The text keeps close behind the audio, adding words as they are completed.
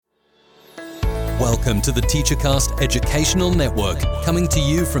Welcome to the TeacherCast Educational Network, coming to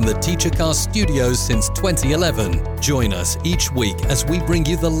you from the TeacherCast studios since 2011. Join us each week as we bring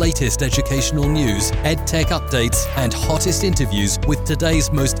you the latest educational news, EdTech updates, and hottest interviews with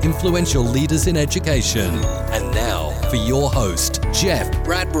today's most influential leaders in education. And now, for your host, Jeff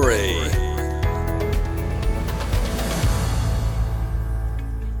Bradbury.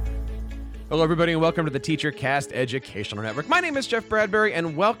 Hello, everybody, and welcome to the TeacherCast Educational Network. My name is Jeff Bradbury,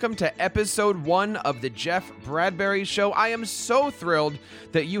 and welcome to episode 1 of the Jeff Bradbury Show. I am so thrilled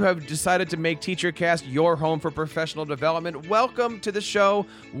that you have decided to make TeacherCast your home for professional development. Welcome to the show.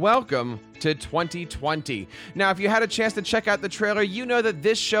 Welcome to 2020. Now, if you had a chance to check out the trailer, you know that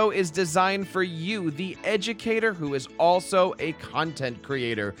this show is designed for you, the educator who is also a content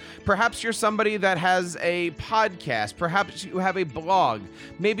creator. Perhaps you're somebody that has a podcast. Perhaps you have a blog.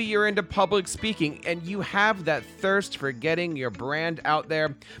 Maybe you're into public speaking and you have that thirst for getting your brand out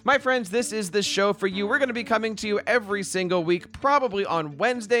there. My friends, this is the show for you. We're going to be coming to you every single week, probably on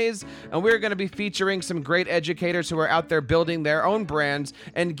Wednesdays, and we're going to be featuring some great educators who are out there building their own brands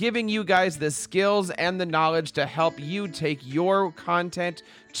and giving you guys the skills and the knowledge to help you take your content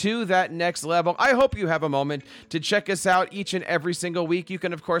to that next level. I hope you have a moment to check us out each and every single week. You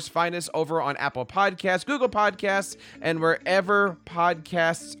can, of course, find us over on Apple Podcasts, Google Podcasts, and wherever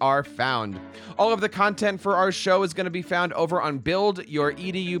podcasts are found. All of the content for our show is going to be found over on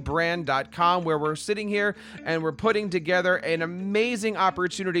buildyouredubrand.com, where we're sitting here and we're putting together an amazing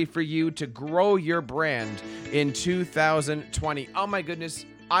opportunity for you to grow your brand in 2020. Oh my goodness.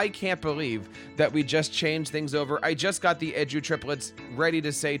 I can't believe that we just changed things over. I just got the EDU triplets ready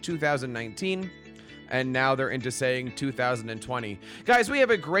to say 2019, and now they're into saying 2020. Guys, we have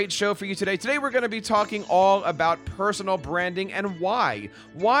a great show for you today. Today we're going to be talking all about personal branding and why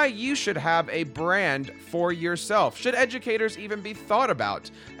you should have a brand for yourself. Should educators even be thought about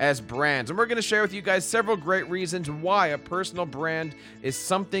as brands? And we're going to share with you guys several great reasons why a personal brand is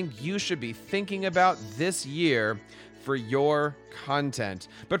something you should be thinking about this year for your content.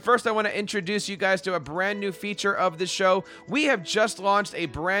 But first, I want to introduce you guys to a brand new feature of the show. We have just launched a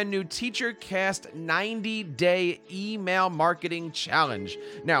brand new TeacherCast 90-day email marketing challenge.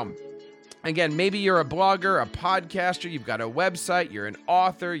 Now, again, maybe you're a blogger, a podcaster, you've got a website, you're an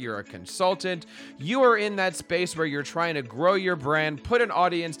author, you're a consultant. You are in that space where you're trying to grow your brand, put an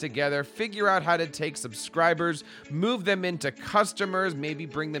audience together, figure out how to take subscribers, move them into customers, maybe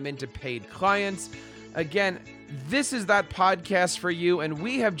bring them into paid clients. Again, this is that podcast for you, and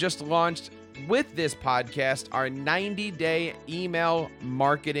we have just launched with this podcast our 90-day email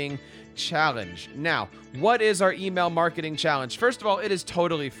marketing challenge. Now, what is our email marketing challenge? First of all, it is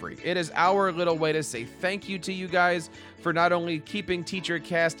totally free. It is our little way to say thank you to you guys for not only keeping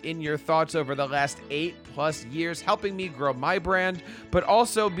TeacherCast in your thoughts over the last 8+ years, helping me grow my brand, but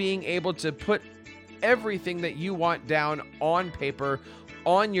also being able to put everything that you want down on paper,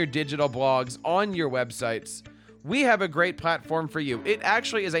 on your digital blogs, on your websites. We have a great platform for you. It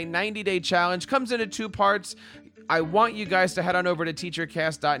actually is a 90-day challenge, comes into 2 parts. I want you guys to head on over to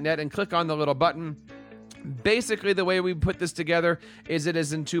teachercast.net and click on the little button. Basically, the way we put this together is it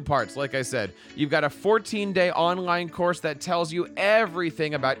is in 2 parts. Like I said, you've got a 14-day online course that tells you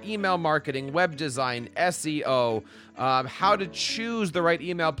everything about email marketing, web design, SEO, how to choose the right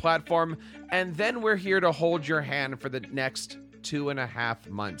email platform, and then we're here to hold your hand for the next 2.5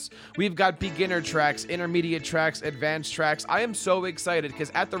 months. We've got beginner tracks, intermediate tracks, advanced tracks. I am so excited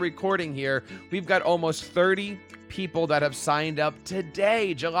because at the recording here, we've got almost 30 people that have signed up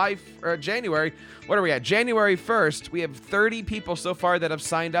today, January. What are we at? January 1st. We have 30 people so far that have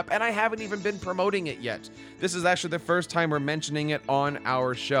signed up, and I haven't even been promoting it yet. This is actually the first time we're mentioning it on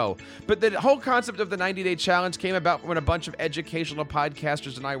our show. But the whole concept of the 90-day challenge came about when a bunch of educational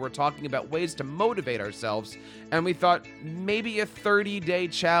podcasters and I were talking about ways to motivate ourselves, and we thought maybe a 30-day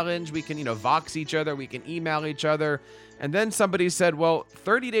challenge. We can, Vox each other, we can email each other, and then somebody said, well,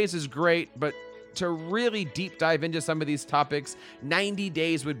 30 days is great, but to really deep dive into some of these topics, 90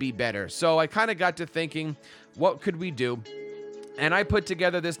 days would be better. So I kind of got to thinking, what could we do? And I put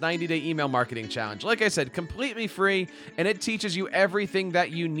together this 90-day email marketing challenge. Like I said, completely free, and it teaches you everything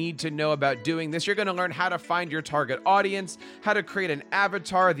that you need to know about doing this. You're going to learn how to find your target audience, how to create an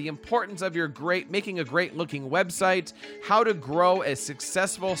avatar, the importance of making a great looking website, how to grow a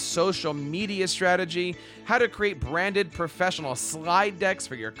successful social media strategy, how to create branded professional slide decks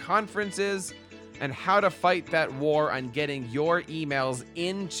for your conferences, and how to fight that war on getting your emails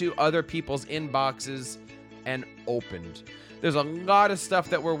into other people's inboxes, and opened. There's a lot of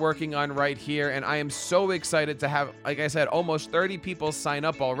stuff that we're working on right here, and I am so excited to have, like I said, almost 30 people sign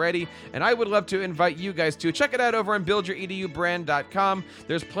up already, and I would love to invite you guys to check it out over on buildyouredubrand.com.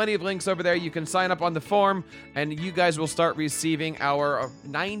 There's plenty of links over there. You can sign up on the form, and you guys will start receiving our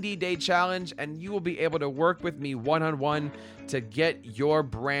 90-day challenge, and you will be able to work with me one-on-one to get your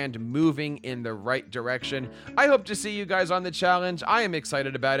brand moving in the right direction. I hope to see you guys on the challenge. I am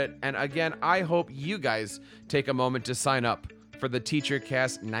excited about it. And again, I hope you guys take a moment to sign up for the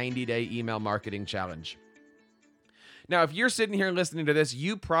TeacherCast 90-day email marketing challenge. Now, if you're sitting here listening to this,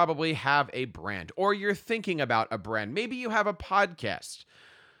 you probably have a brand, or you're thinking about a brand. Maybe you have a podcast.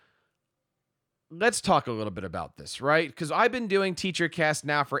 Let's talk a little bit about this, right? Because I've been doing TeacherCast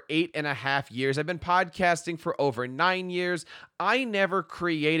now for 8.5 years. I've been podcasting for over 9 years. I never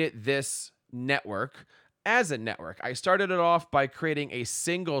created this network as a network. I started it off by creating a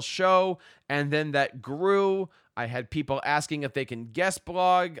single show, and then that grew. I had people asking if they can guest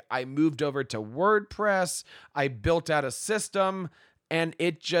blog. I moved over to WordPress. I built out a system, and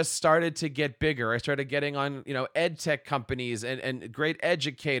it just started to get bigger. I started getting on, ed tech companies and great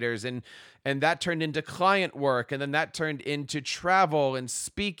educators, and that turned into client work, and then that turned into travel and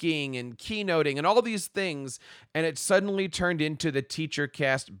speaking and keynoting and all these things, and it suddenly turned into the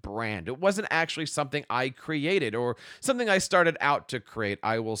TeacherCast brand. It wasn't actually something I created or something I started out to create,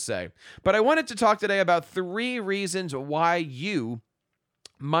 I will say. But I wanted to talk today about 3 reasons why you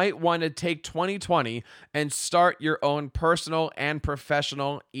might want to take 2020 and start your own personal and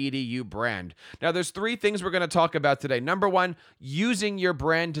professional EDU brand. Now, there's 3 things we're going to talk about today. Number 1, using your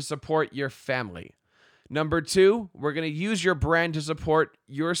brand to support your family. Number 2, we're going to use your brand to support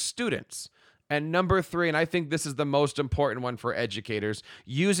your students. And number 3, and I think this is the most important one for educators,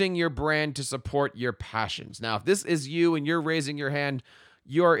 using your brand to support your passions. Now, if this is you and you're raising your hand,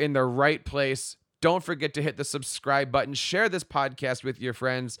 you're in the right place. Don't forget to hit the subscribe button. Share this podcast with your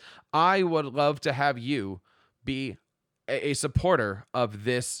friends. I would love to have you be a supporter of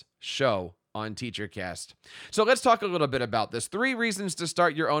this show on TeacherCast. So let's talk a little bit about this. 3 reasons to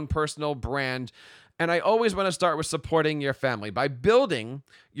start your own personal brand. And I always want to start with supporting your family by building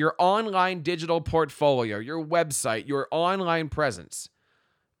your online digital portfolio, your website, your online presence.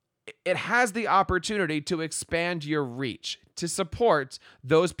 It has the opportunity to expand your reach, to support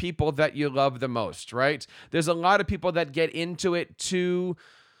those people that you love the most, right? There's a lot of people that get into it to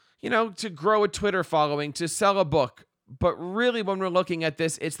grow a Twitter following, to sell a book. But really, when we're looking at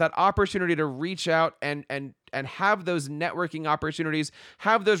this, it's that opportunity to reach out and have those networking opportunities,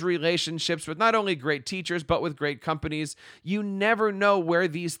 have those relationships with not only great teachers, but with great companies. You never know where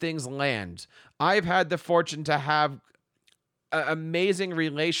these things land. I've had the fortune to have amazing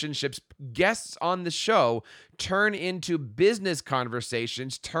relationships. Guests on the show turn into business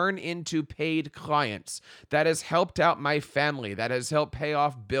conversations, turn into paid clients. That has helped out my family. That has helped pay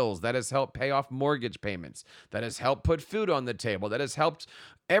off bills. That has helped pay off mortgage payments. That has helped put food on the table. That has helped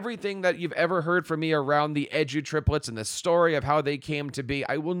everything that you've ever heard from me around the EDU triplets and the story of how they came to be.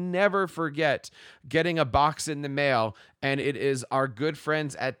 I will never forget getting a box in the mail, and it is our good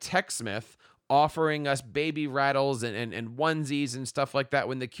friends at TechSmith offering us baby rattles and onesies and stuff like that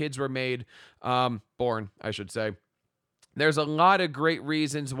when the kids were born, I should say. There's a lot of great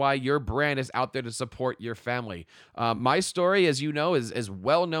reasons why your brand is out there to support your family. My story, as you know, is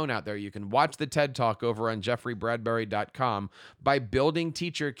well known out there. You can watch the TED Talk over on jeffreybradbury.com. By building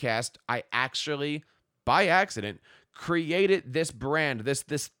TeacherCast, I actually, by accident, created this brand, this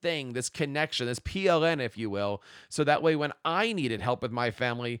thing, this connection, this PLN, if you will, so that way when I needed help with my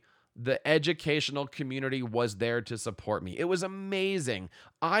family, the educational community was there to support me. It was amazing.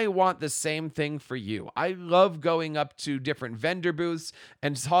 I want the same thing for you. I love going up to different vendor booths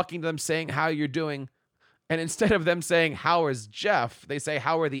and talking to them, saying how you're doing. And instead of them saying, how is Jeff? They say,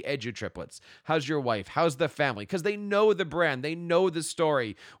 how are the EDU triplets? How's your wife? How's the family? Because they know the brand. They know the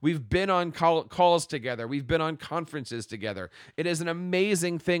story. We've been on calls together. We've been on conferences together. It is an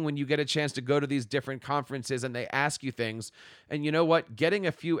amazing thing when you get a chance to go to these different conferences and they ask you things. And you know what? Getting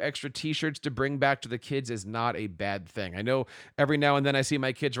a few extra t-shirts to bring back to the kids is not a bad thing. I know every now and then I see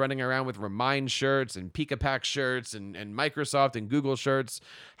my kids running around with Remind shirts and Pika Pack shirts and Microsoft and Google shirts.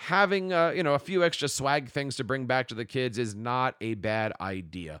 Having a few extra swag things to bring back to the kids is not a bad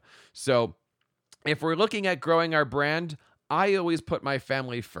idea. So if we're looking at growing our brand, I always put my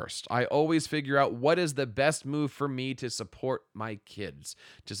family first. I always figure out what is the best move for me to support my kids,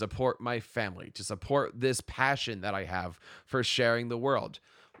 to support my family, to support this passion that I have for sharing the world.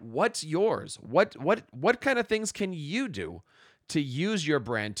 What's yours? What kind of things can you do to use your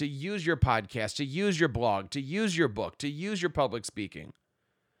brand, to use your podcast, to use your blog, to use your book, to use your public speaking?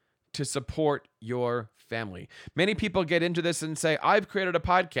 to support your family. Many people get into this and say, I've created a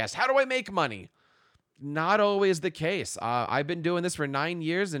podcast. How do I make money? Not always the case. I've been doing this for 9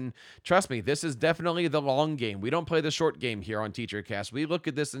 years, and trust me, this is definitely the long game. We don't play the short game here on TeacherCast. We look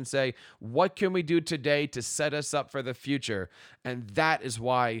at this and say, what can we do today to set us up for the future? And that is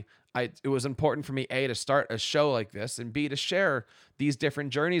why it was important for me, A, to start a show like this, and B, to share these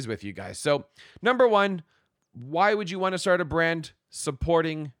different journeys with you guys. So, number one, why would you want to start a brand?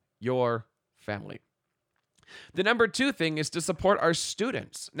 Supporting your family. The number two thing is to support our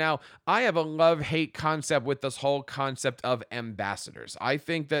students. Now, I have a love-hate concept with this whole concept of ambassadors. I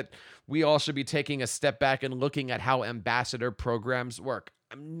think that we all should be taking a step back and looking at how ambassador programs work.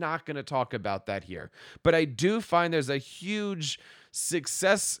 I'm not going to talk about that here, but I do find there's a huge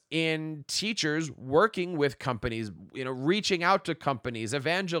success in teachers working with companies, reaching out to companies,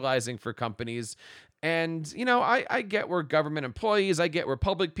 evangelizing for companies. And, I get we're government employees. I get we're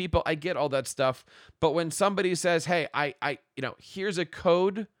public people. I get all that stuff. But when somebody says, hey, here's a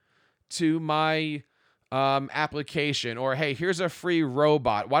code to my application, or hey, here's a free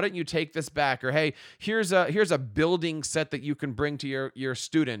robot, why don't you take this back? Or hey, here's a building set that you can bring to your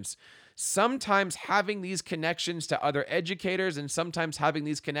students. Sometimes having these connections to other educators and sometimes having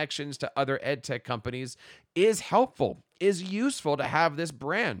these connections to other ed tech companies is helpful, is useful to have this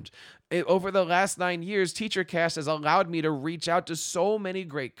brand. Over the last 9 years, TeacherCast has allowed me to reach out to so many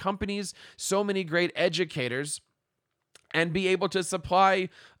great companies, so many great educators, and be able to supply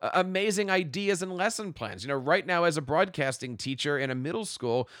amazing ideas and lesson plans. Right now, as a broadcasting teacher in a middle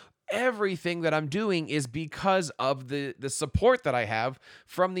school, everything that I'm doing is because of the support that I have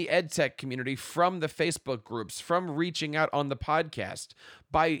from the EdTech community, from the Facebook groups, from reaching out on the podcast.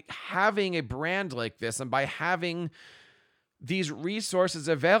 By having a brand like this and by having these resources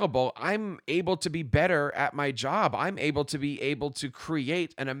available, I'm able to be better at my job. I'm able to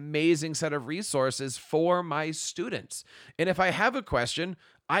create an amazing set of resources for my students. And if I have a question,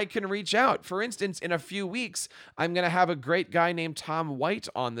 I can reach out. For instance, in a few weeks, I'm going to have a great guy named Tom White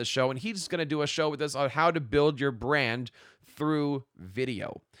on the show, and he's going to do a show with us on how to build your brand through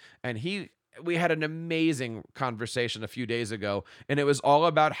video. And we had an amazing conversation a few days ago, and it was all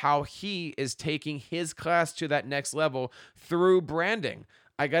about how he is taking his class to that next level through branding.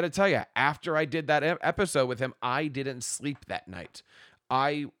 I got to tell you, after I did that episode with him, I didn't sleep that night.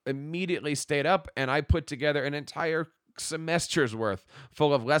 I immediately stayed up and I put together an entire semester's worth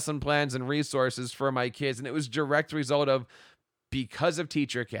full of lesson plans and resources for my kids. And it was a direct result of, because of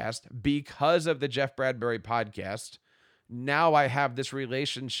TeacherCast, because of the Jeff Bradbury podcast, now I have this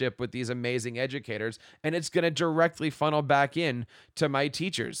relationship with these amazing educators, and it's going to directly funnel back in to my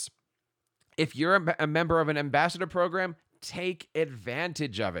teachers. If you're a member of an ambassador program, take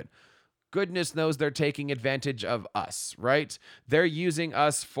advantage of it. Goodness knows they're taking advantage of us, right? They're using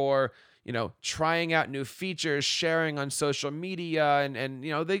us for, trying out new features, sharing on social media, and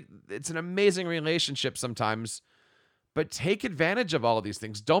it's an amazing relationship sometimes. But take advantage of all of these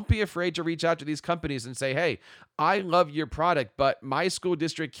things. Don't be afraid to reach out to these companies and say, hey, I love your product, but my school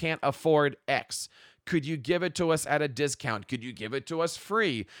district can't afford X. Could you give it to us at a discount? Could you give it to us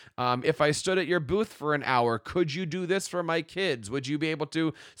free? If I stood at your booth for an hour, could you do this for my kids? Would you be able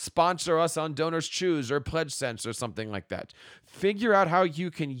to sponsor us on Donors Choose or Pledge Sense or something like that? Figure out how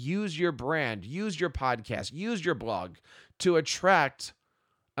you can use your brand, use your podcast, use your blog to attract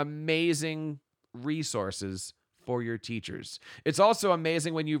amazing resources for your teachers. It's also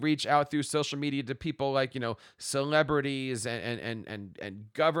amazing when you reach out through social media to people like, celebrities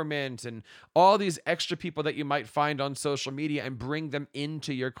and government and all these extra people that you might find on social media and bring them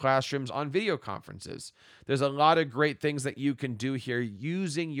into your classrooms on video conferences. There's a lot of great things that you can do here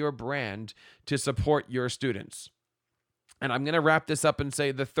using your brand to support your students. And I'm going to wrap this up and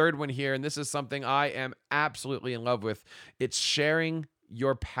say the third one here, and this is something I am absolutely in love with. It's sharing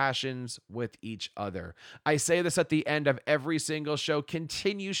your passions with each other. I say this at the end of every single show.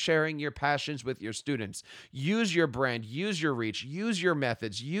 Continue sharing your passions with your students. Use your brand, use your reach, use your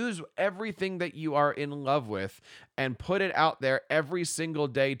methods, use everything that you are in love with and put it out there every single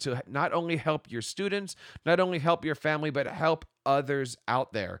day to not only help your students, not only help your family, but help others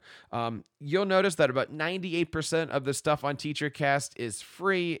out there. You'll notice that about 98% of the stuff on TeacherCast is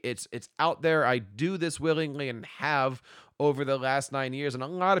free. It's out there. I do this willingly and have over the last 9 years. And a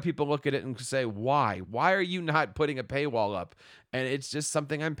lot of people look at it and say, why? Why are you not putting a paywall up? And it's just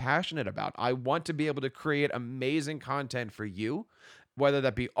something I'm passionate about. I want to be able to create amazing content for you, whether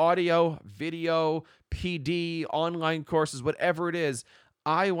that be audio, video, PD, online courses, whatever it is.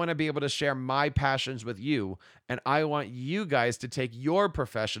 I want to be able to share my passions with you, and I want you guys to take your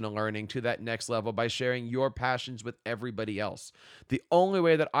professional learning to that next level by sharing your passions with everybody else. The only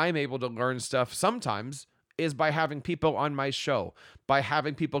way that I'm able to learn stuff sometimes is by having people on my show, by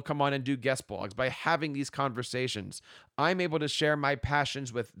having people come on and do guest blogs, by having these conversations. I'm able to share my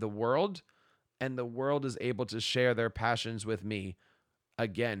passions with the world, and the world is able to share their passions with me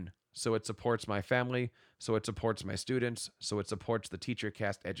again. So it supports my family, so it supports my students, so it supports the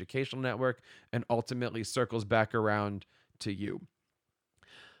TeacherCast Educational Network, and ultimately circles back around to you.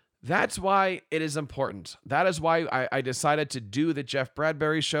 That's why it is important. That is why I decided to do the Jeff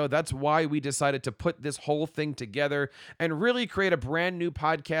Bradbury Show. That's why we decided to put this whole thing together and really create a brand new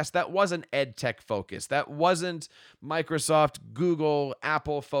podcast that wasn't EdTech focused, that wasn't Microsoft, Google,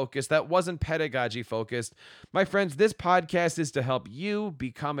 Apple focused, that wasn't pedagogy focused. My friends, this podcast is to help you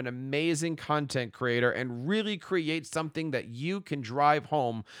become an amazing content creator and really create something that you can drive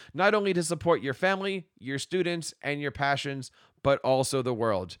home, not only to support your family, your students, and your passions, but also the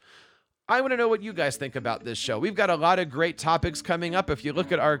world. I want to know what you guys think about this show. We've got a lot of great topics coming up. If you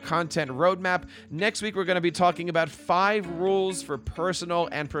look at our content roadmap, next week we're going to be talking about 5 rules for personal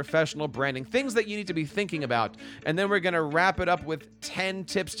and professional branding, things that you need to be thinking about. And then we're going to wrap it up with 10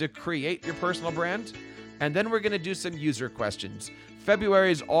 tips to create your personal brand. And then we're going to do some user questions.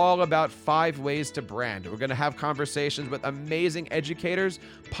 February is all about 5 ways to brand. We're going to have conversations with amazing educators,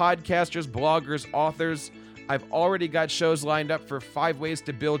 podcasters, bloggers, authors. I've already got shows lined up for 5 ways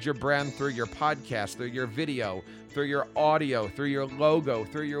to build your brand through your podcast, through your video, through your audio, through your logo,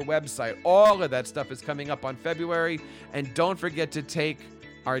 through your website. All of that stuff is coming up on February. And don't forget to take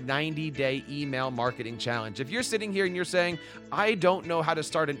our 90-day email marketing challenge. If you're sitting here and you're saying, I don't know how to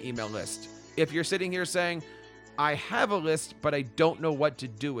start an email list. If you're sitting here saying, I have a list, but I don't know what to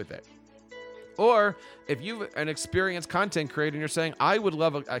do with it. Or if you're an experienced content creator and you're saying, I would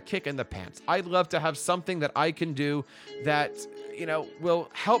love a kick in the pants. I'd love to have something that I can do that, will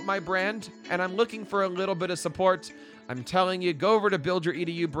help my brand, and I'm looking for a little bit of support. I'm telling you, go over to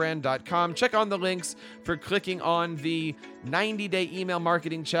buildyouredubrand.com. Check on the links for clicking on the 90-day email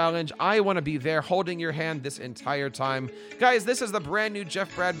marketing challenge. I want to be there holding your hand this entire time. Guys, this is the brand new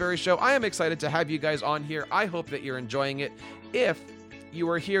Jeff Bradbury Show. I am excited to have you guys on here. I hope that you're enjoying it. If you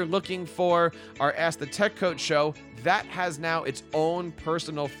are here looking for our Ask the Tech Coach show, that has now its own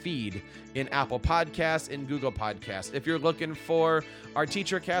personal feed in Apple Podcasts, in Google Podcasts. If you're looking for our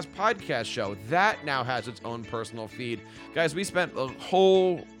TeacherCast podcast show, that now has its own personal feed. Guys, we spent the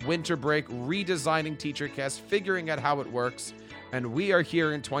whole winter break redesigning TeacherCast, figuring out how it works, and we are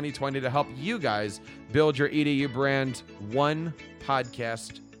here in 2020 to help you guys build your EDU brand, one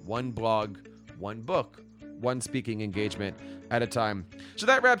podcast, one blog, one book, one speaking engagement at a time. So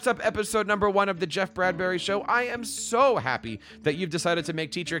that wraps up episode number 1 of the Jeff Bradbury Show. I am so happy that you've decided to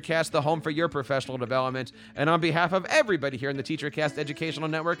make TeacherCast the home for your professional development. And on behalf of everybody here in the TeacherCast Educational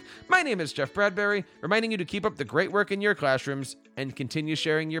Network, my name is Jeff Bradbury, reminding you to keep up the great work in your classrooms and continue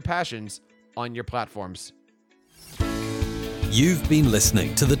sharing your passions on your platforms. You've been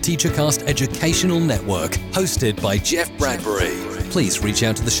listening to the TeacherCast Educational Network, hosted by Jeff Bradbury. Please reach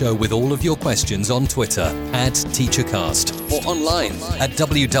out to the show with all of your questions on Twitter @TeacherCast or online at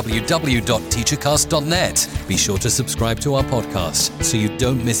www.teachercast.net. Be sure to subscribe to our podcast so you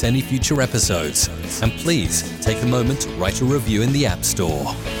don't miss any future episodes. And please take a moment to write a review in the App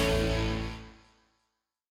Store.